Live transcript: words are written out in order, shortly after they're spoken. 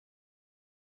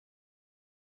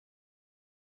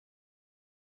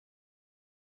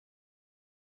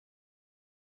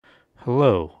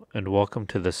Hello, and welcome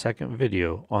to the second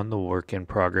video on the work in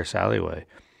progress alleyway.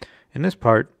 In this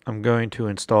part, I'm going to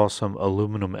install some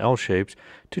aluminum L-shapes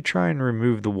to try and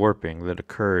remove the warping that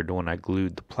occurred when I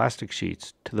glued the plastic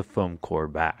sheets to the foam core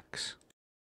backs.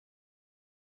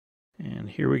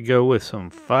 And here we go with some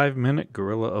 5-minute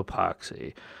Gorilla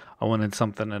epoxy. I wanted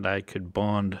something that I could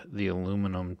bond the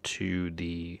aluminum to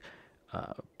the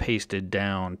pasted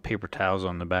down paper towels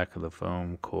on the back of the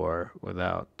foam core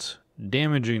without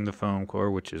damaging the foam core,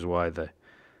 which is why the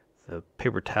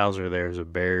paper towels are there as a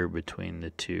barrier between the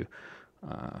two.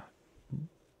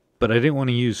 But I didn't want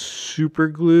to use super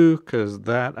glue because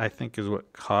that, I think, is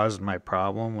what caused my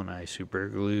problem when I super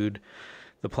glued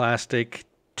the plastic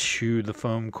to the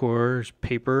foam core's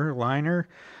paper liner.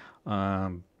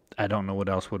 I don't know what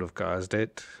else would have caused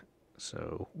it.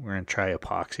 So we're going to try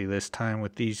epoxy this time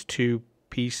with these two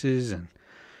pieces and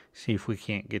see if we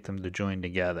can't get them to join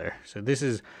together. So this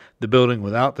is the building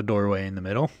without the doorway in the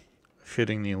middle.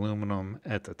 Fitting the aluminum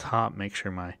at the top, make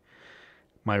sure my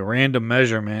random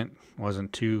measurement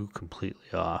wasn't too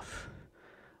completely off.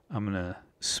 I'm going to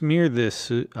smear this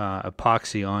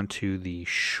epoxy onto the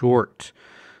short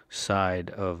side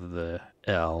of the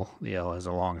L. The L has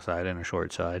a long side and a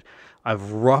short side.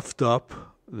 I've roughed up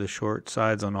the short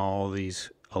sides on all these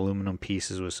aluminum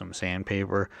pieces with some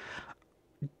sandpaper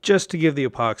just to give the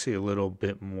epoxy a little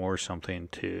bit more something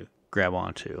to grab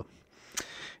onto.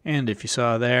 And if you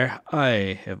saw there,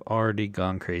 I have already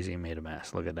gone crazy and made a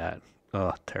mess. Look at that.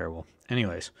 Oh, terrible.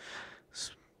 Anyways,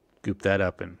 scoop that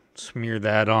up and smear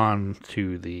that on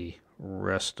to the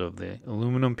rest of the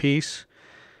aluminum piece.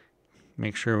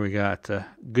 Make sure we got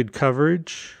good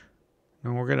coverage.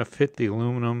 And we're going to fit the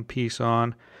aluminum piece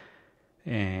on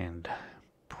and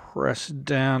press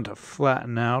down to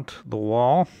flatten out the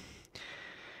wall.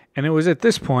 And it was at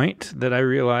this point that I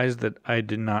realized that I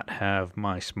did not have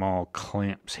my small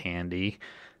clamps handy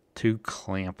to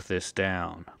clamp this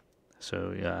down.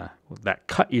 So that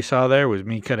cut you saw there was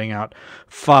me cutting out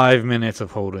 5 minutes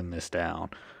of holding this down.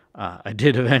 I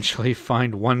did eventually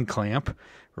find one clamp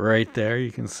right there.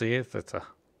 You can see it. That's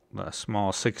a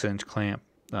small 6-inch clamp,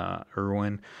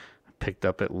 Irwin. Picked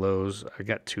up at Lowe's. I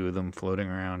got 2 of them floating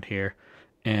around here.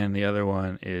 And the other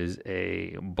one is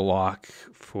a block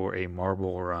for a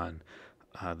marble run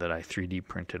that I 3D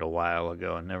printed a while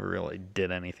ago and never really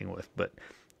did anything with. But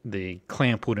the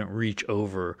clamp wouldn't reach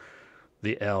over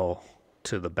the L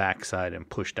to the backside and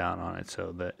push down on it.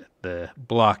 So the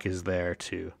block is there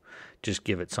to just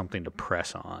give it something to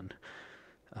press on.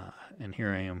 And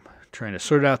here I am trying to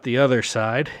sort out the other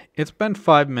side. It's been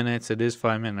 5 minutes. It is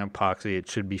 5-minute epoxy. It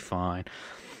should be fine.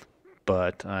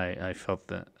 But I felt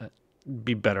that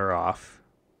be better off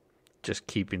just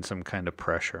keeping some kind of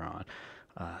pressure on.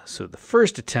 So the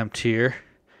first attempt here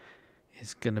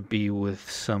is going to be with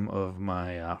some of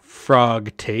my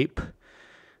frog tape,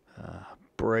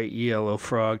 bright yellow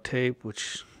frog tape,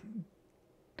 which,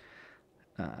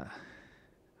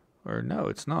 or no,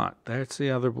 it's not. That's the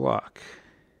other block.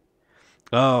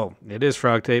 Oh, it is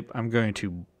frog tape. I'm going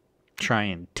to try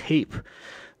and tape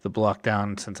the block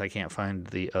down since I can't find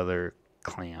the other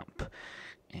clamp.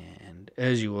 And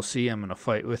as you will see, I'm going to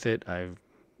fight with it. I'm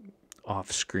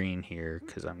off screen here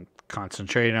because I'm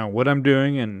concentrating on what I'm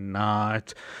doing and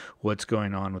not what's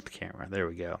going on with the camera. There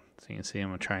we go. So you can see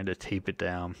I'm trying to tape it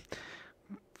down.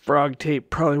 Frog tape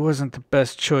probably wasn't the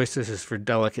best choice. This is for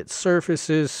delicate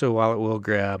surfaces, so while it will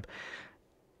grab,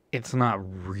 it's not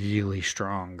really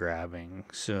strong grabbing.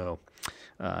 So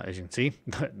as you can see,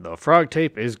 the frog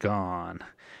tape is gone.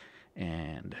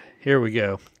 And here we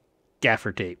go.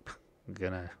 Gaffer tape. I'm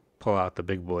going to pull out the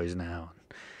big boys now.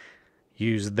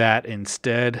 Use that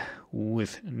instead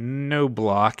with no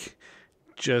block.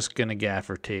 Just going to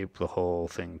gaffer tape the whole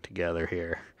thing together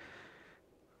here.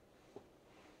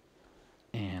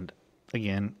 And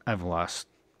again, I've lost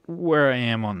where I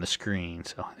am on the screen.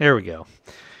 So there we go.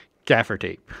 Gaffer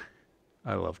tape.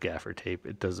 I love gaffer tape.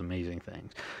 It does amazing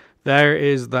things. There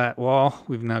is that wall.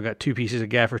 We've now got 2 pieces of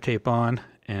gaffer tape on,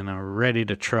 and I'm ready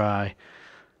to try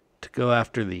to go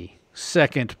after the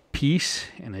second piece.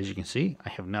 And as you can see, I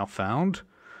have now found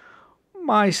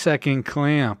my second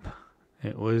clamp.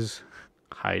 It was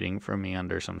hiding from me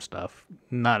under some stuff.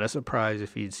 Not a surprise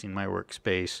if you'd seen my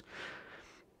workspace.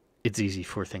 It's easy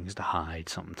for things to hide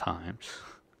sometimes.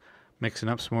 Mixing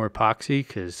up some more epoxy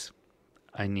because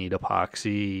I need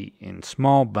epoxy in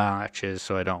small batches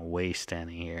so I don't waste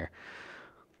any here.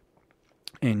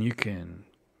 And you can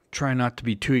try not to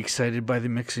be too excited by the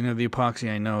mixing of the epoxy.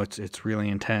 I know it's really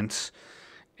intense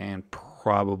and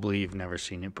probably you've never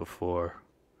seen it before.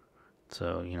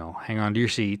 So, hang on to your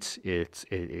seats. It's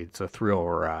a thrill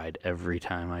ride every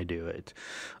time I do it.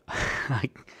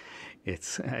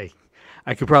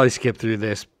 I could probably skip through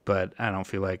this, but I don't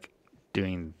feel like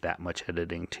doing that much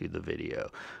editing to the video.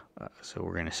 So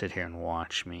we're gonna sit here and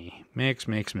watch me mix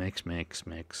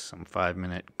some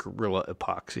 5-minute Gorilla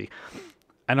epoxy.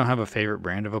 I don't have a favorite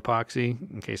brand of epoxy,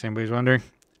 in case anybody's wondering.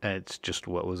 It's just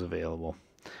what was available.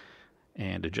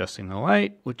 And adjusting the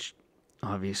light, which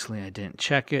obviously I didn't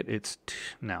check it. It's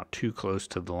now too close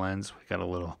to the lens. We got a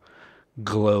little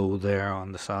glow there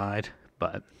on the side,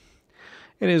 but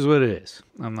it is what it is.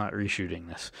 I'm not reshooting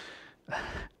this.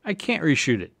 I can't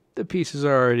reshoot it. The pieces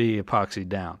are already epoxied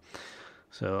down.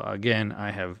 So again,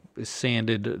 I have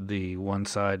sanded the one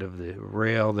side of the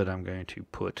rail that I'm going to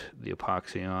put the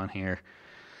epoxy on here.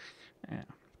 I'm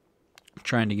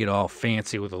trying to get all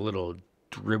fancy with a little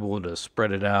dribble to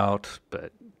spread it out,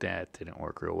 but that didn't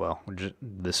work real well.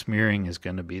 The smearing is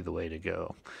going to be the way to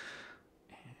go.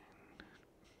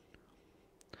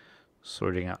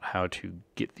 Sorting out how to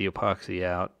get the epoxy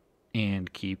out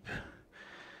and keep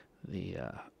the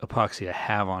epoxy I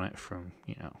have on it from,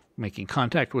 making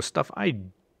contact with stuff I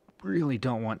really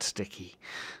don't want sticky,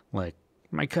 like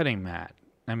my cutting mat.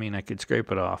 I mean, I could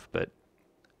scrape it off, but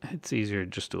it's easier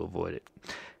just to avoid it.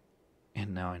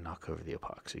 And now I knock over the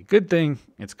epoxy. Good thing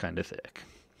it's kind of thick.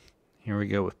 Here we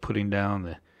go with putting down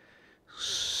the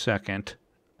second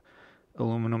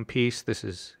aluminum piece. This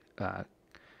is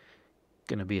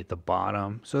going to be at the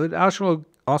bottom. So it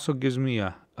also gives me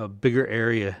a bigger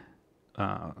area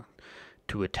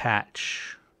to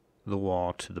attach the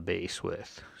wall to the base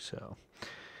with. So,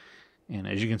 and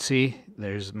as you can see,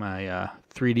 there's my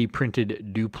 3D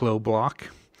printed Duplo block.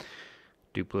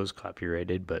 Duplo's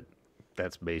copyrighted, but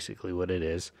that's basically what it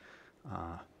is.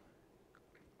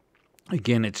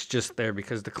 Again, it's just there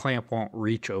because the clamp won't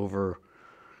reach over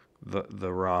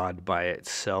the rod by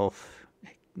itself.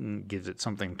 It gives it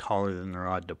something taller than the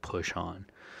rod to push on.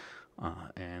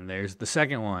 And there's the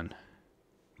second one.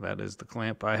 That is the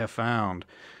clamp I have found.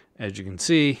 As you can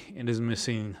see, it is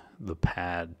missing the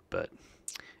pad, but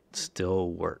it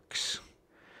still works.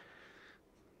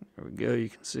 There we go. You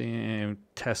can see I'm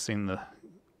testing the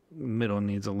middle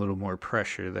needs a little more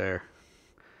pressure there.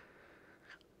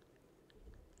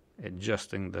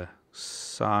 Adjusting the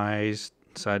size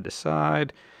side to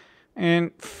side,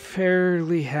 and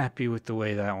fairly happy with the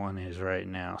way that one is right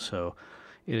now. So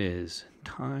it is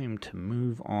time to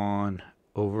move on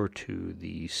over to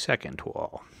the second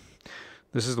wall.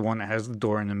 This is the one that has the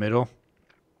door in the middle.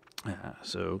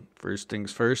 So first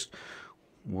things first,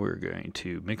 we're going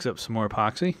to mix up some more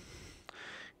epoxy.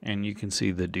 And you can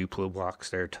see the Duplo blocks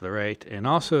there to the right. And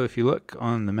also, if you look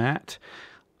on the mat,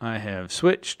 I have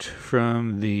switched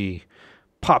from the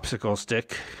popsicle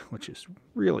stick, which is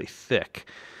really thick,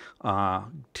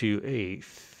 to a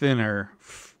thinner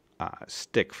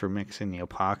stick for mixing the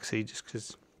epoxy, just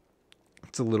because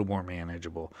it's a little more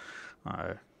manageable.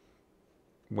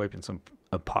 Wiping some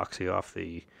epoxy off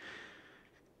the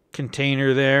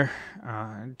container there.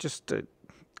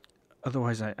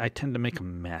 Otherwise, I tend to make a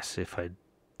mess if I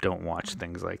don't watch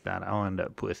things like that. I'll end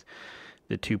up with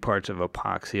the two parts of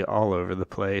epoxy all over the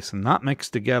place and not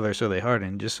mixed together so they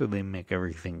harden, just so they make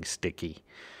everything sticky,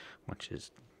 which is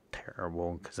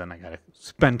terrible because then I gotta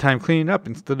spend time cleaning up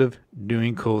instead of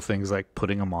doing cool things like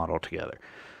putting a model together.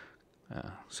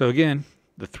 So again,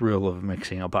 the thrill of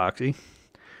mixing epoxy.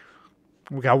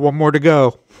 We got one more to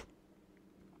go.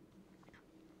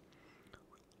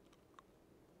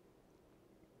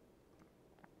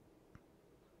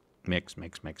 Mix.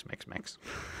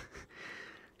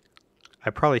 I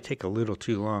probably take a little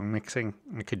too long mixing.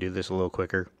 I could do this a little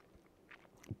quicker,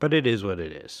 but it is what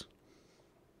it is.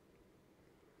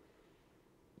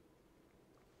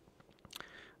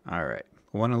 All right,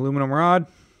 one aluminum rod,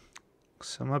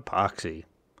 some epoxy.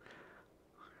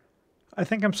 I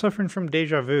think I'm suffering from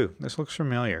deja vu. This looks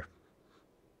familiar.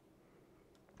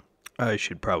 I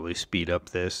should probably speed up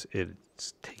this.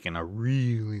 It's taken a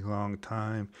really long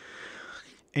time.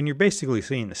 And you're basically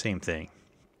seeing the same thing.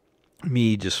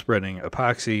 Me just spreading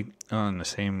epoxy on the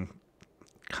same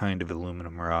kind of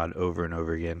aluminum rod over and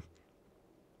over again.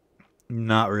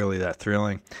 Not really that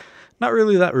thrilling. Not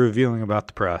really that revealing about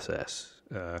the process.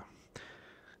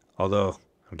 Although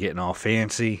I'm getting all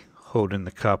fancy holding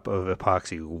the cup of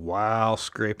epoxy while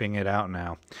scraping it out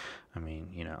now. I mean,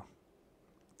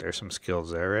 there's some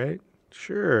skills there, right?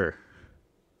 Sure.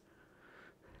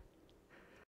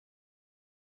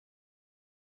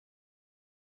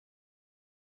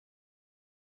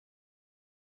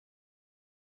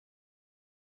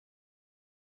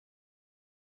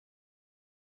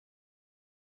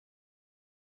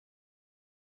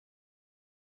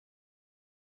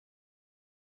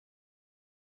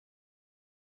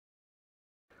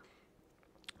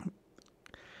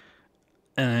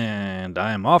 And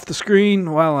I am off the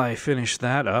screen while I finish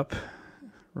that up.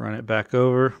 Run it back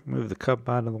over, move the cup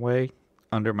out of the way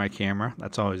under my camera.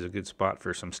 That's always a good spot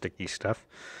for some sticky stuff.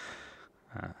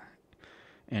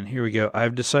 And here we go.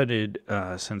 I've decided,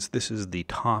 since this is the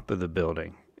top of the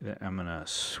building, that I'm going to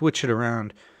switch it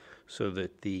around so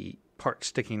that the part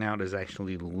sticking out is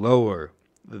actually lower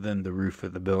than the roof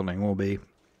of the building will be.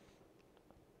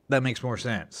 That makes more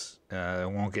sense.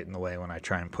 It won't get in the way when I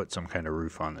try and put some kind of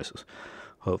roof on this,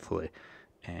 hopefully.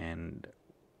 And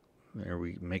there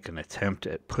we make an attempt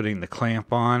at putting the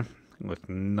clamp on with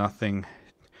nothing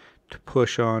to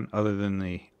push on other than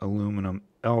the aluminum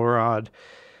L-rod.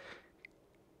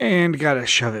 And gotta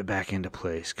shove it back into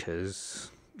place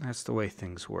because that's the way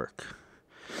things work.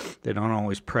 They don't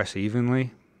always press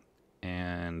evenly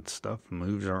and stuff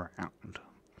moves around.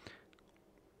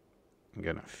 I'm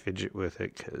gonna fidget with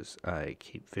it because I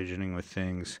keep fidgeting with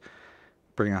things.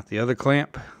 Bring out the other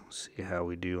clamp. See how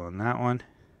we do on that one.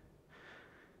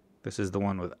 This is the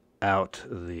one without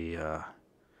the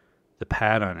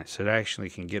pad on it, so it actually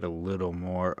can get a little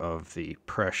more of the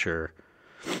pressure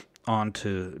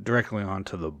directly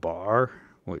onto the bar,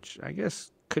 which I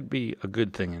guess could be a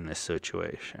good thing in this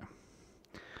situation.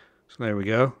 So there we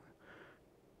go.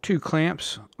 2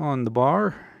 clamps on the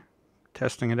bar,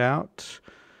 testing it out,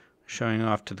 showing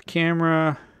off to the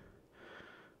camera,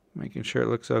 making sure it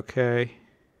looks okay.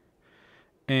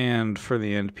 And for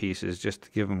the end pieces, just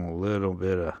to give them a little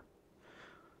bit of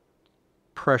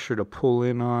pressure to pull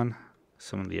in on,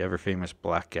 some of the ever famous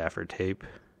black gaffer tape.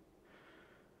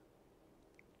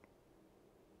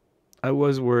 I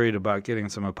was worried about getting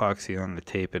some epoxy on the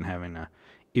tape and having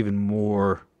even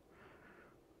more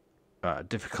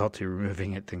difficulty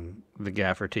removing it than the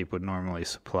gaffer tape would normally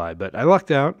supply. But I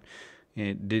lucked out.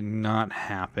 It did not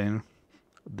happen.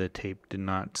 The tape did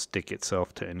not stick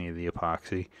itself to any of the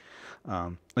epoxy.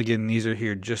 Again, these are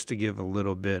here just to give a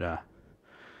little bit of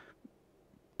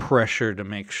pressure to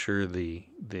make sure the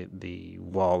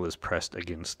wall is pressed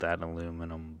against that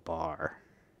aluminum bar.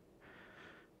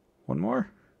 One more?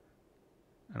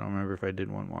 I don't remember if I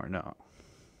did one more. No.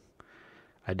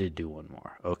 I did do one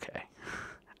more. Okay.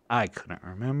 I couldn't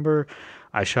remember.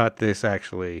 I shot this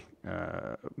actually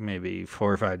maybe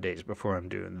 4 or 5 days before I'm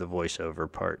doing the voiceover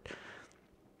part.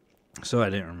 So I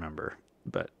didn't remember.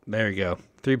 But there you go.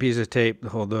 3 pieces of tape to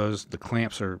hold those. The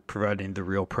clamps are providing the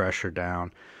real pressure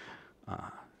down.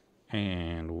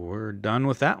 And we're done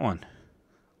with that one.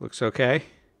 Looks okay.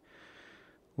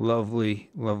 Lovely,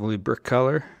 lovely brick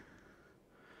color.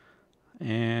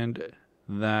 And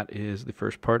that is the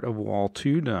first part of wall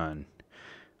 2 done.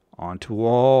 On to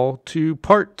wall 2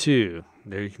 part 2.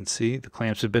 There you can see the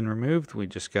clamps have been removed. We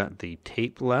just got the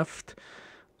tape left.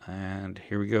 And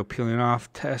here we go, peeling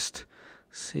off, test.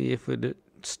 See if it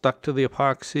stuck to the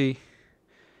epoxy.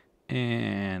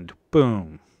 And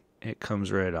boom, it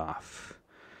comes right off.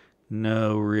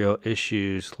 No real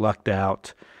issues, lucked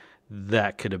out.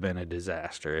 That could have been a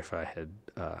disaster if I had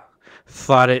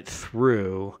thought it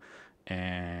through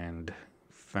and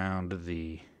found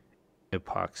the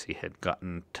epoxy had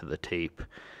gotten to the tape.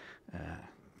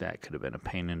 That could have been a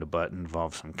pain in the butt,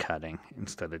 involved some cutting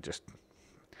instead of just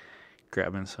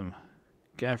grabbing some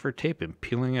gaffer tape and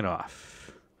peeling it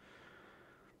off.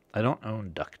 I don't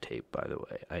own duct tape, by the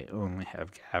way. I only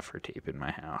have gaffer tape in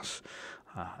my house.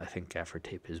 I think gaffer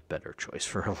tape is a better choice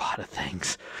for a lot of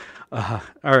things. All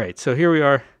right, so here we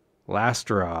are, last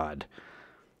rod.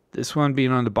 This one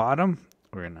being on the bottom,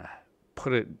 we're going to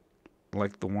put it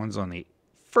like the ones on the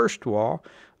first wall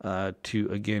to,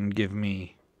 again, give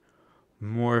me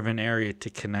more of an area to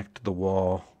connect the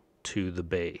wall to the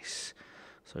base.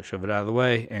 So shove it out of the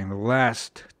way. And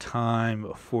last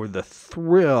time for the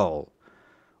thrill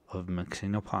of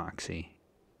mixing epoxy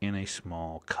in a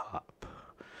small cup.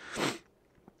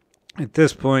 At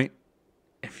this point,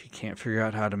 if you can't figure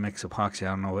out how to mix epoxy,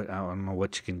 I don't know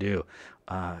what you can do.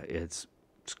 It's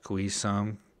squeeze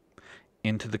some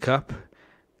into the cup,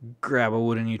 grab a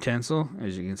wooden utensil.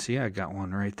 As you can see, I got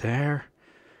one right there,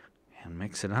 and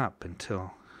mix it up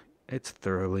until it's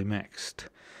thoroughly mixed.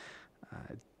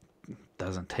 It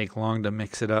doesn't take long to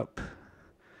mix it up,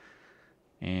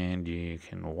 and you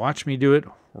can watch me do it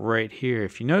right here.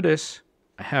 If you notice,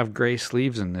 I have gray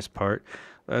sleeves in this part.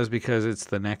 That was because it's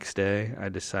the next day. I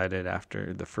decided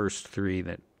after the first 3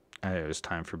 that it was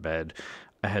time for bed.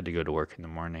 I had to go to work in the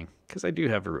morning because I do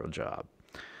have a real job.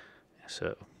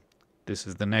 So this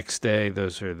is the next day.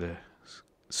 Those are the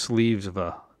sleeves of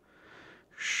a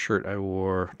shirt I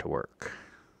wore to work.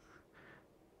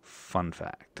 Fun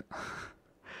fact.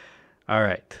 All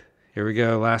right, here we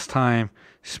go. Last time,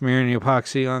 smearing the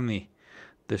epoxy on the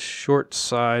short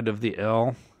side of the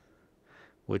L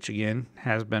which again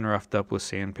has been roughed up with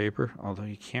sandpaper, although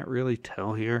you can't really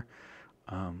tell here.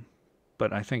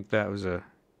 But I think that was a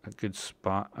good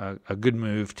spot, a good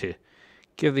move to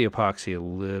give the epoxy a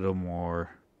little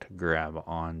more to grab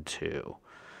onto.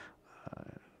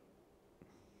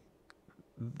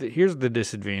 Here's the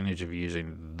disadvantage of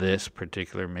using this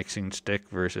particular mixing stick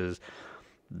versus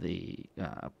the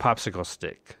popsicle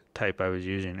stick type I was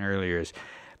using earlier. Is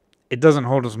it doesn't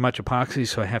hold as much epoxy,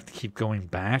 so I have to keep going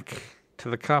back to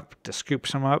the cup to scoop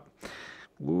some up,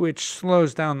 which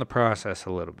slows down the process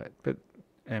a little bit. But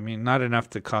I mean, not enough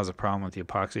to cause a problem with the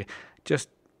epoxy. Just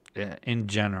in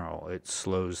general, it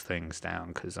slows things down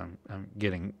because I'm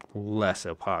getting less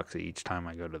epoxy each time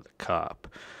I go to the cup.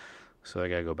 So I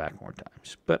gotta go back more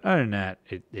times. But other than that,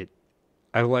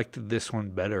 I liked this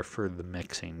one better for the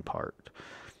mixing part.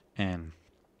 And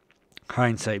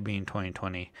hindsight being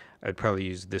 2020, I'd probably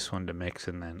use this one to mix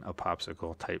and then a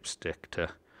popsicle type stick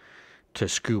to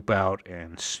scoop out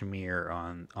and smear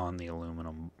on the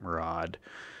aluminum rod.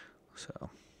 So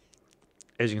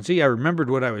as you can see, I remembered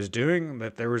what I was doing,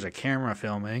 that there was a camera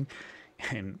filming,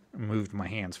 and moved my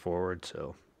hands forward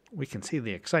so we can see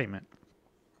the excitement.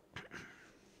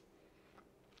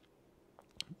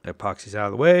 Epoxy's out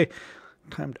of the way.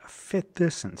 Time to fit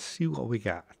this and see what we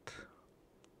got.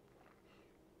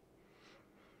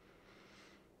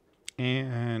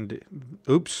 And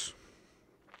oops,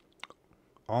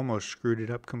 almost screwed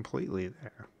it up completely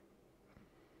there.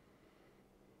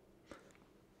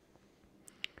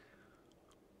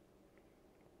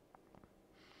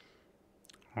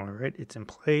 All right, it's in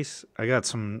place. I got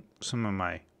some of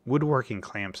my woodworking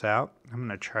clamps out. I'm going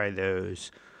to try those.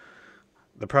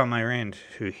 The problem I ran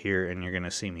into here, and you're going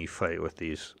to see me fight with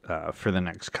these for the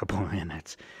next couple of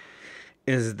minutes,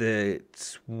 is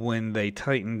that when they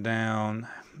tighten down,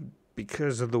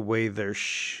 because of the way they're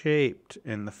shaped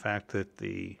and the fact that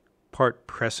the part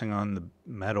pressing on the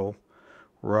metal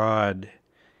rod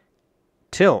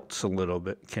tilts a little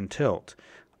bit, can tilt,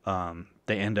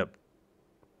 they end up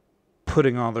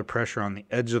putting all the pressure on the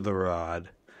edge of the rod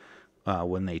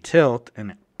when they tilt,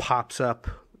 and it pops up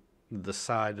the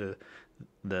side of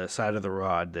the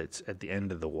rod that's at the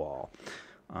end of the wall.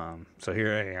 So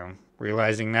here I am,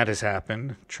 realizing that has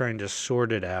happened, trying to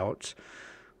sort it out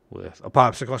with a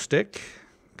popsicle stick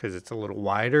because it's a little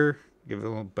wider.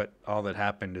 But all that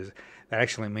happened is that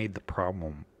actually made the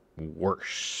problem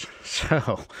worse.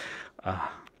 So,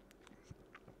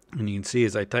 and you can see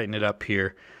as I tighten it up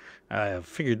here, I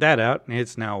figured that out, and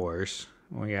it's now worse.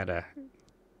 We gotta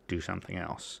do something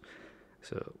else.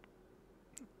 So,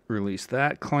 release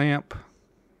that clamp,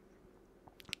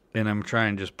 and I'm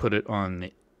trying to just put it on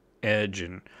the edge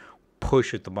and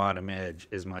push at the bottom edge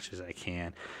as much as I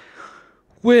can,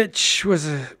 which was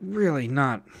really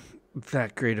not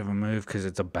that great of a move because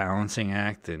it's a balancing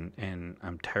act, and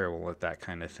I'm terrible at that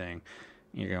kind of thing.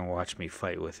 You're gonna watch me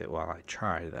fight with it while I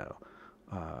try, though.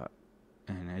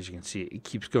 And as you can see, it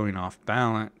keeps going off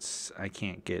balance. I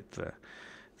can't get the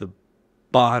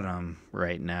bottom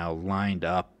right now lined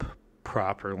up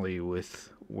properly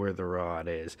with where the rod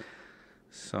is.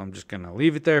 So I'm just going to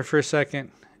leave it there for a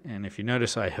second. And if you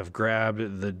notice, I have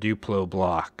grabbed the Duplo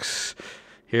blocks.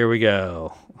 Here we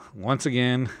go. Once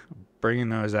again, bringing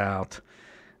those out.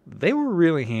 They were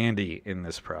really handy in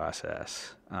this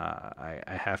process. I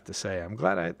have to say, I'm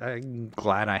glad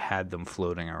I had them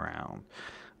floating around.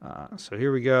 So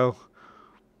here we go.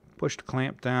 Push the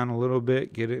clamp down a little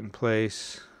bit, get it in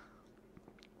place,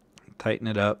 tighten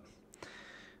it up,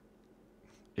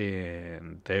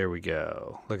 and there we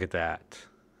go. Look at that.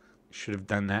 Should have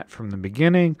done that from the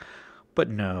beginning, but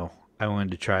no. I wanted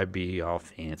to try be all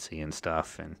fancy and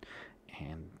stuff, and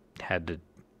had to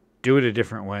do it a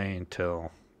different way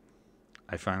until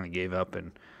I finally gave up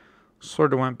and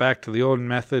sort of went back to the old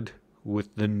method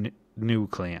with the new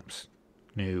clamps.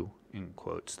 New in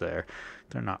quotes there.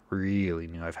 They're not really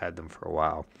new. I've had them for a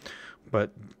while.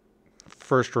 But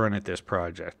first run at this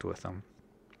project with them.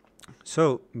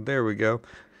 So there we go.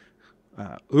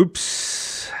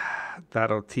 Oops.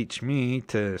 That'll teach me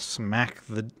to smack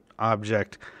the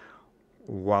object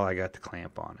while I got the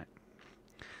clamp on it.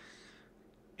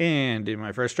 And in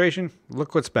my frustration,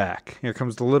 look what's back. Here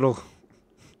comes the little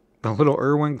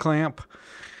Irwin clamp.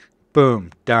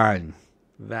 Boom. Done.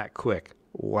 That quick.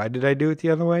 Why did I do it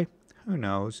the other way? Who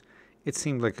knows? It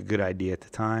seemed like a good idea at the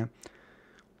time.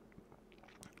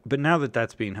 But now that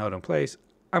that's being held in place,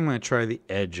 I'm going to try the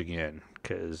edge again,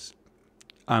 because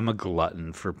I'm a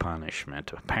glutton for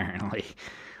punishment, apparently.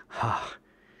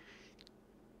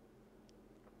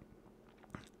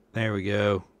 There we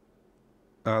go.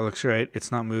 Looks right.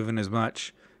 It's not moving as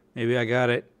much. Maybe I got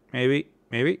it. Maybe.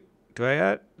 Do I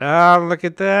got it? Ah, look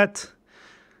at that.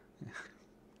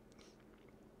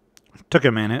 Took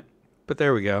a minute, but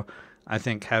there we go. I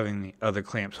think having the other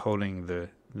clamps holding the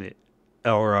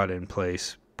L rod in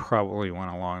place probably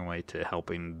went a long way to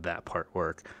helping that part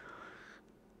work.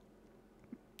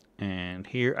 And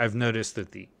here I've noticed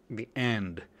that the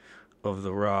end of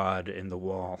the rod and the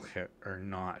wall are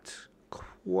not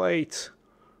quite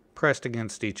pressed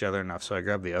against each other enough, so I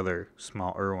grabbed the other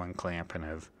small Irwin clamp and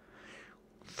have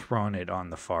thrown it on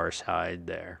the far side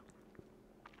there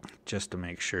just to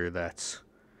make sure that's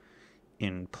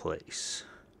in place.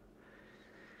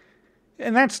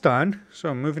 And that's done,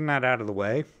 so moving that out of the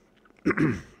way.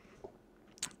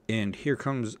 And here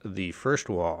comes the first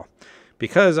wall,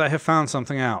 because I have found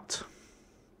something out.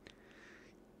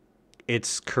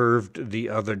 It's curved the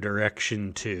other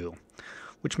direction too,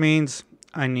 which means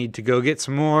I need to go get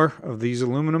some more of these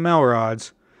aluminum L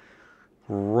rods,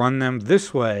 run them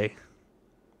this way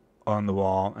on the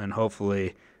wall, and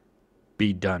hopefully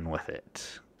be done with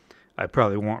it. I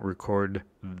probably won't record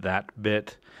that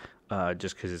bit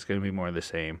just because it's going to be more of the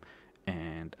same,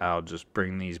 and I'll just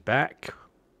bring these back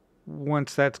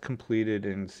once that's completed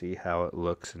and see how it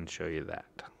looks and show you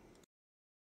that.